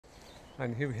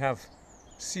And here we have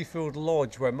Seafield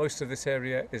Lodge, where most of this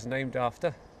area is named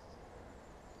after.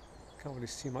 Can't really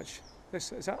see much.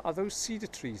 Are those cedar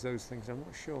trees, those things? I'm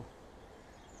not sure.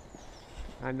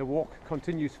 And the walk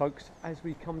continues, folks, as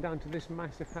we come down to this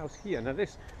massive house here. Now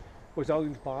this was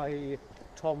owned by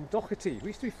Tom Doherty. We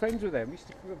used to be friends with them.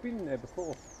 We've been there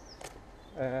before.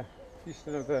 Used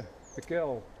to know the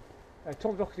girl.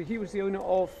 Tom Doherty, he was the owner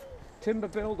of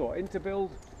Timberbuild or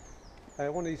Interbuild,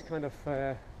 one of these kind of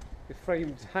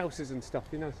framed houses and stuff,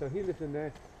 you know, so he lived in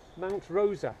there. Mount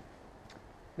Rosa.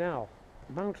 Now,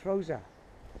 Mount Rosa.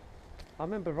 I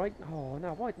remember writing, oh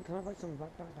no, why didn't I write something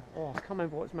about that? Oh, I can't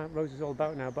remember what Mount Rosa is all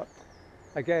about now, but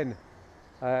again,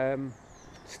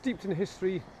 steeped in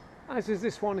history, as is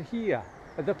this one here,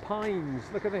 the Pines.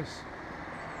 Look at this.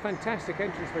 Fantastic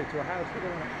entranceway to a house. Look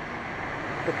at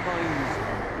that. The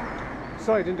Pines.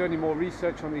 Sorry I didn't do any more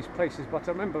research on these places, but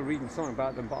I remember reading something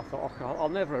about them, but I thought, okay, I'll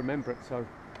never remember it, so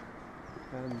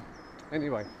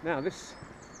anyway, now this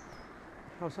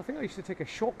house, I think I used to take a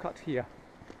shortcut here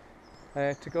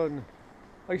to go and,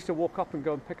 I used to walk up and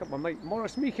go and pick up my mate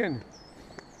Morris Meakin.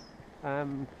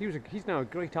 He's now a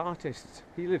great artist.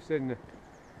 He lives in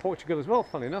Portugal as well,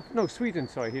 funny enough. No, Sweden,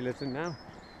 sorry, he lives in now.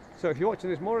 So if you're watching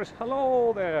this, Morris,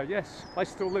 hello there. Yes, I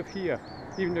still live here,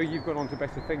 even though you've gone on to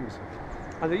better things.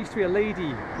 And there used to be a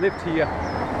lady lived here,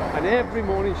 and every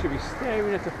morning she'd be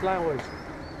staring at the flowers.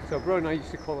 So Bro and I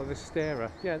used to call her the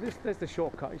starer. Yeah, there's the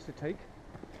shortcut I used to take.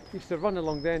 Used to run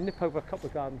along there, nip over a couple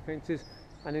of garden fences,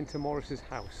 and into Morris's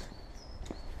house.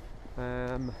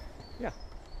 Yeah.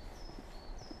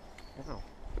 Wow.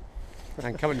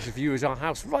 And coming to view is our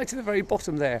house, right to the very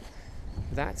bottom there.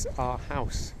 That's our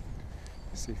house.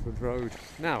 Seafield Road.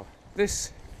 Now,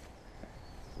 this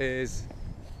is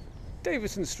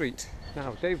Davison Street.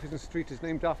 Now, Davison Street is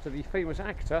named after the famous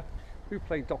actor who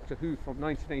played Doctor Who from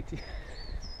 1980.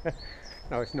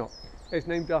 No, it's not. It's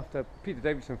named after Peter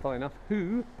Davison, funnily enough,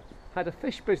 who had a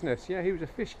fish business. Yeah, he was a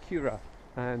fish curer,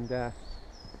 and this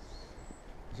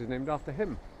is named after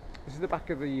him. This is the back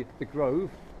of the Grove,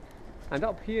 and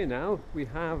up here now we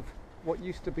have what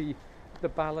used to be the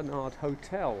Ballinard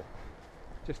Hotel.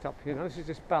 Just up here now, this is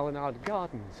just Ballinard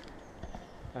Gardens.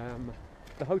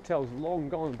 The hotel's long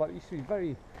gone, but it used to be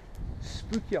very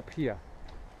spooky up here.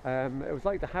 It was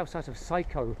like the house out of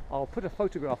Psycho. I'll put a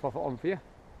photograph of it on for you.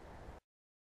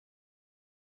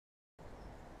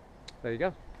 There you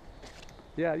go.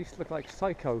 Yeah, it used to look like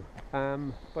Psycho,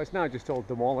 but it's now just all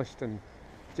demolished and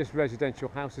just residential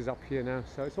houses up here now,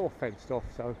 so it's all fenced off,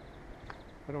 so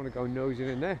I don't want to go nosing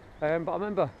in there. But I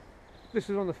remember this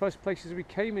was one of the first places we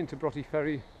came into Broughty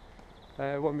Ferry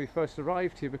when we first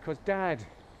arrived here, because Dad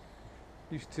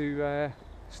used to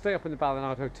stay up in the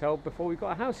Ballinard Hotel before we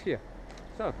got a house here.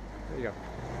 So, there you go.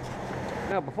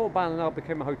 Now, before Ballinard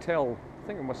became a hotel, I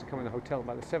think it must have come in a hotel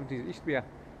about the 70s, it used to be a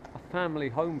family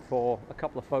home for a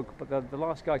couple of folk, but the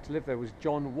last guy to live there was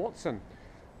John Watson,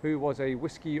 who was a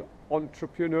whiskey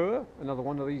entrepreneur, another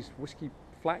one of these whiskey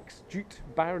flax, jute,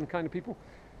 baron kind of people.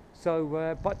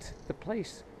 So, but the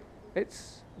place,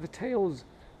 the tales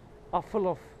are full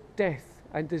of death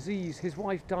and disease. His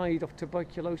wife died of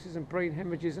tuberculosis and brain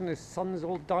hemorrhages, and his sons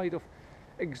all died of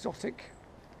exotic,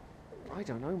 I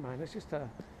don't know, man, it's just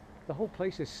the whole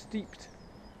place is steeped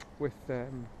with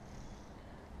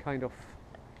kind of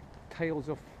tales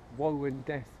of woe and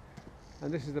death.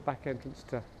 And this is the back entrance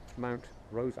to Mount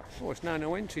Rosa. Oh, it's now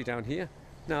no entry down here.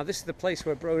 Now this is the place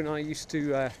where Bro and I used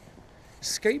to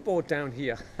skateboard down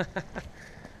here.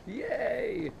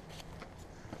 Yay!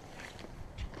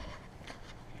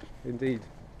 Indeed,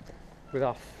 with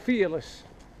our fearless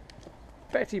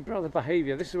Betty brother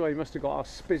behaviour. This is where we must have got our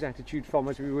spiz attitude from,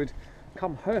 as we would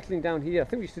come hurtling down here. I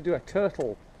think we used to do a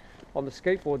turtle on the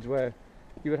skateboards, where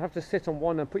you would have to sit on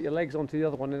one and put your legs onto the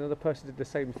other one, and the other person did the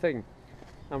same thing,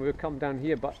 and we would come down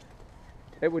here, but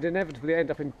it would inevitably end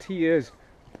up in tears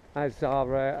as our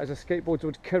skateboards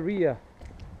would career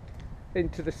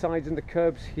into the sides and the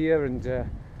curbs here and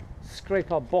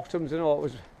scrape our bottoms and all. It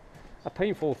was a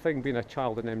painful thing being a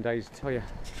child in them days, I tell you.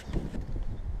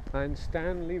 And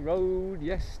Stanley Road,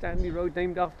 yes, Stanley Road,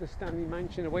 named after Stanley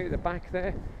Mansion away at the back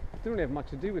there. Didn't really have much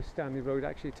to do with Stanley Road,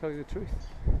 actually, to tell you the truth.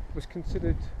 It was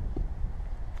considered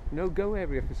no-go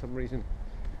area for some reason.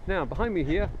 Now, behind me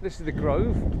here, this is the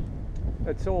Grove.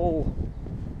 It's all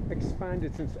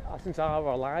expanded since I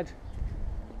was a lad.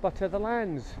 But the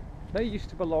lands, they used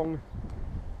to belong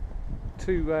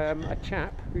to a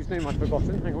chap whose name I've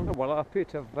forgotten. Hang on, well, I appear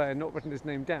to have not written his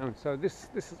name down. So this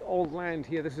is old land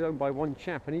here. This is owned by one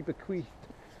chap, and he bequeathed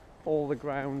all the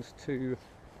grounds to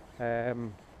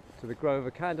the Grove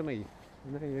Academy.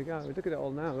 And there you go. Look at it all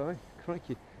now, though.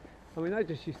 Crikey. I mean, that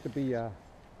just used to be a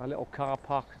a little car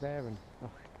park there, and oh,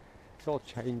 it's all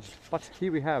changed. But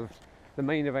here we have the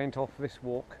main event of this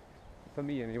walk, for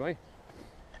me anyway.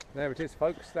 There it is,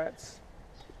 folks. That's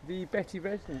the Broughty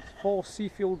residence, 4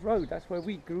 Seafield Road. That's where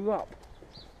we grew up.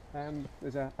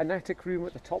 There's an attic room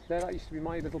at the top there. That used to be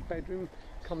my little bedroom,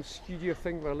 come studio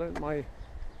thing where I learnt my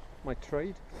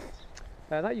trade.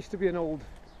 That used to be an old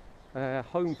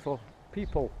home for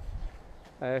people,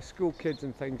 school kids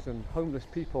and things, and homeless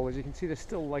people. As you can see, there's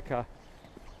still like a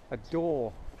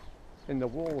door in the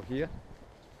wall here.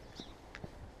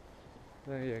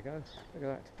 There you go, look at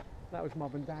that. That was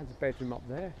Mum and Dad's bedroom up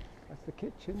there. That's the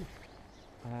kitchen.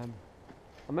 I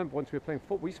remember once we were playing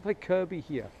football. We used to play Kirby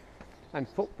here and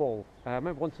football. I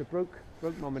remember once it broke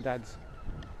Mum and Dad's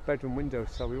bedroom window,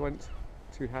 so we weren't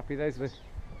too happy. This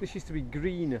used to be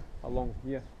green along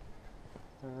here.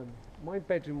 My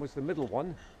bedroom was the middle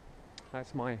one.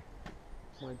 That's my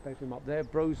bedroom up there.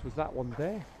 Bro's was that one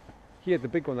there. He had the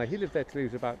big one there. He lived there till he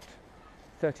was about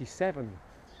 37,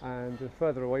 and the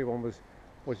further away one was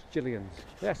Gillian's.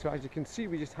 Yeah, so as you can see,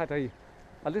 we just had a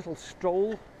little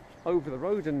stroll over the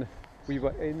road, and we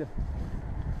were in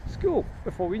school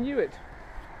before we knew it.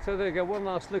 So there you go, one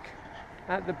last look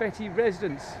at the Broughty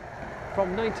residence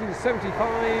from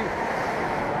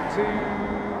 1975 to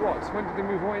what? When did they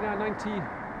move away now?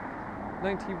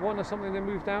 91 or something, they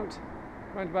moved out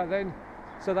around about then.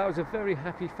 So that was a very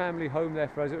happy family home there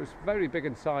for us. It was very big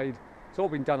inside. It's all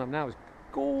been done up now. It's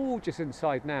gorgeous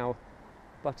inside now.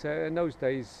 But in those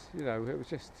days, you know, it was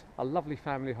just a lovely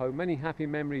family home. Many happy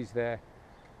memories there,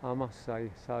 I must say.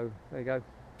 So there you go.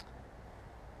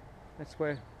 That's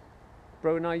where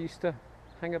Bro and I used to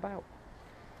hang about.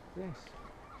 Yes.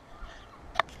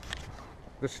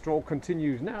 The stroll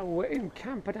continues. Now we're in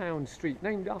Camperdown Street,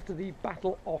 named after the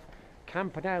Battle of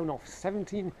Camperdown of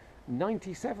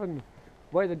 1797,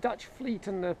 where the Dutch fleet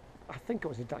and I think it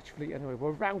was a Dutch fleet anyway,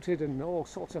 were routed and all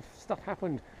sorts of stuff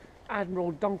happened.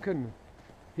 Admiral Duncan,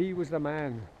 he was the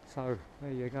man. So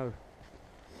there you go.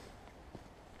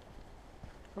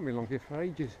 I've been along here for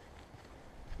ages.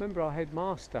 Remember our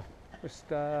headmaster,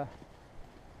 Mr.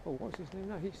 Oh, what's his name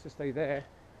now? He used to stay there.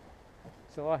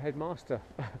 So our headmaster,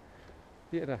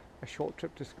 he had a short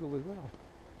trip to school as well.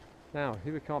 Now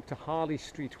here we come up to Harley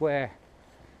Street, where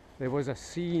there was a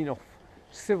scene of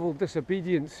civil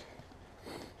disobedience.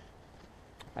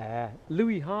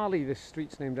 Louis Harley, this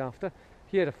street's named after.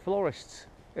 He had a florist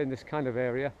in this kind of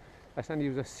area, and he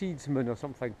was a seedsman or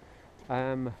something.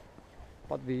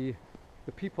 But the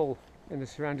people in the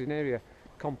surrounding area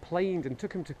complained and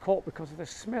took him to court because of the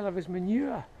smell of his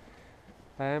manure.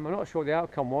 I'm not sure what the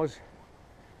outcome was,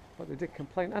 but they did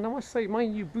complain. And I must say, my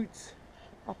new boots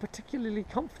are particularly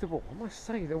comfortable. I must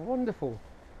say, they're wonderful.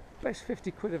 Best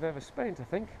 50 quid I've ever spent, I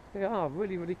think. They are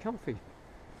really, really comfy.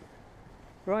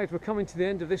 Right, we're coming to the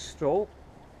end of this stroll.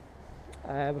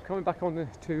 We're coming back on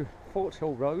to Fort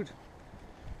Hill Road.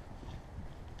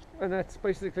 And that's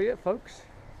basically it, folks.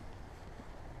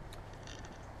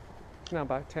 It's now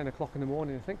about 10 o'clock in the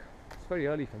morning, I think. It's very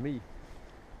early for me.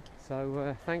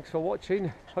 So thanks for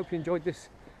watching. Hope you enjoyed this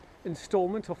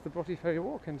instalment of the Broughty Ferry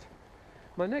walk. And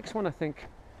my next one, I think,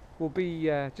 will be,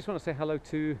 just want to say hello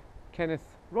to Kenneth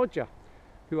Roger,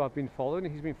 who I've been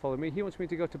following. He's been following me. He wants me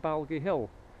to go to Balgie Hill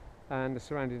and the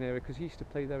surrounding area because he used to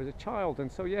play there as a child.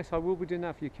 And so yes, I will be doing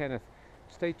that for you, Kenneth.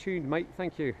 Stay tuned, mate.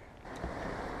 Thank you.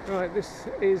 Right, this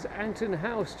is Anton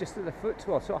House, just at the foot,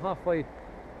 well, sort of halfway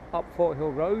up Fort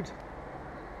Hill Road.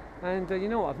 And you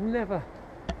know what, I've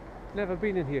never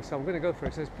been in here, so I'm going to go for it.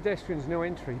 It says pedestrians no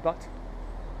entry, but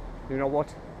you know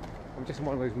what, I'm just in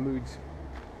one of those moods.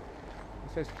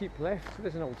 It says keep left.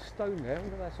 There's an old stone there. I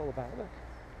wonder what that's all about. Look.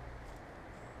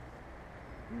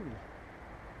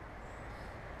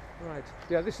 Right,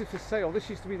 yeah, this is for sale. This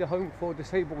used to be the home for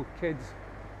disabled kids,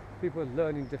 people with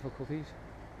learning difficulties.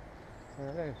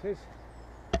 There it is,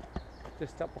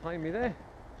 just up behind me there.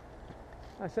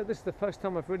 I said this is the first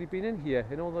time I've really been in here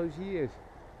in all those years.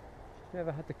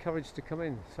 Never had the courage to come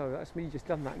in, so that's me just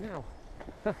done that now.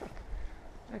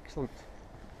 Excellent.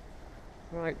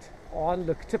 Right, oh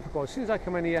look, typical. As soon as I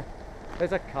come in here,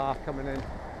 there's a car coming in.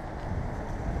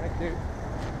 Thank you.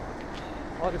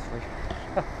 Honestly.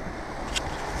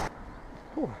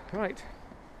 Oh, right,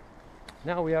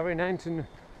 now we are in Anton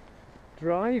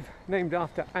Drive, named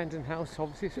after Anton House,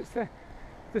 obviously. So it's there.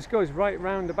 This goes right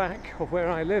round the back of where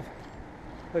I live.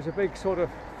 There's a big sort of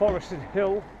forested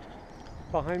hill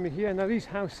behind me here. Now these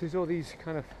houses, or these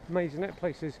kind of maisonette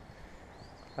places,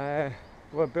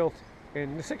 were built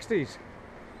in the 60s,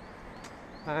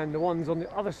 and the ones on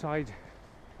the other side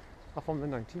are from the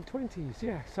 1920s.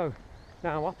 Yeah, so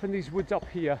now up in these woods up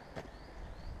here,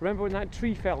 remember when that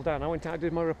tree fell down? I went out and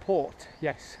did my report.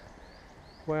 Yes.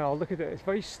 Well, look at it, it's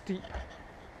very steep,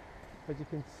 as you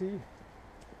can see.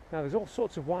 Now there's all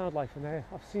sorts of wildlife in there.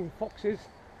 I've seen foxes,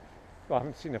 well, I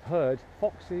haven't seen, I've heard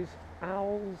foxes,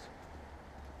 owls,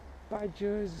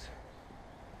 badgers,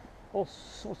 all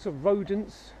sorts of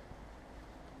rodents,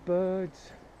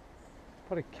 birds,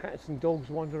 probably cats and dogs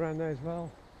wander around there as well.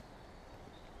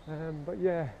 But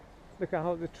yeah, look at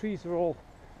how the trees are all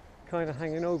kind of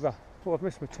hanging over. Oh, I've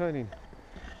missed my turning.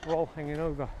 They're all hanging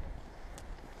over.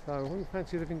 So I wouldn't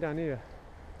fancy living down here.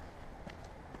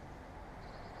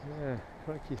 Yeah,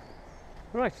 crikey.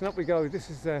 Right, and up we go.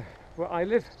 This is where I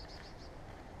live,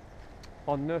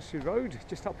 on Nursery Road,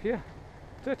 just up here.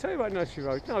 Did I tell you about Nursery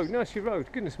Road? No, Nursery Road,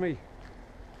 goodness me.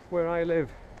 Where I live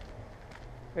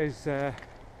is, well,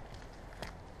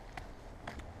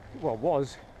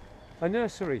 was a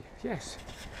nursery, yes.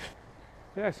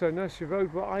 Yeah, so Nursery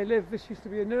Road where I live, this used to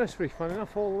be a nursery, fun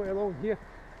enough, all the way along here.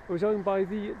 It was owned by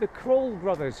the Kroll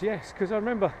brothers, yes, because I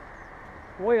remember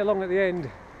way along at the end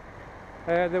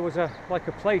there was like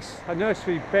a place, a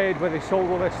nursery bed where they sold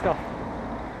all their stuff.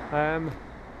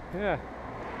 Yeah,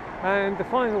 and the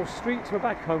final street, we're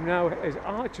back home now, is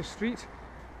Archer Street,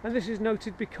 and this is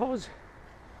noted because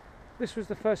this was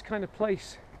the first kind of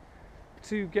place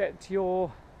to get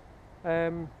your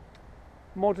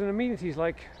modern amenities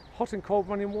like hot and cold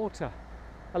running water,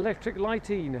 electric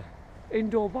lighting,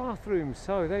 indoor bathrooms.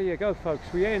 So there you go, folks,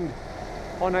 we end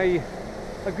on a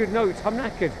good note. I'm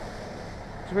knackered,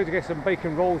 just ready to get some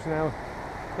bacon rolls now,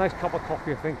 nice cup of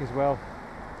coffee I think as well,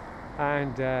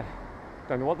 and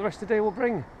don't know what the rest of the day will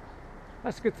bring.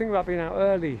 That's the good thing about being out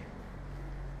early,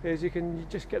 is you can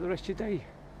just get the rest of your day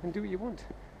and do what you want.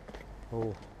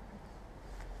 Oh,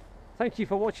 thank you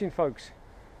for watching, folks.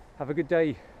 Have a good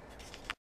day.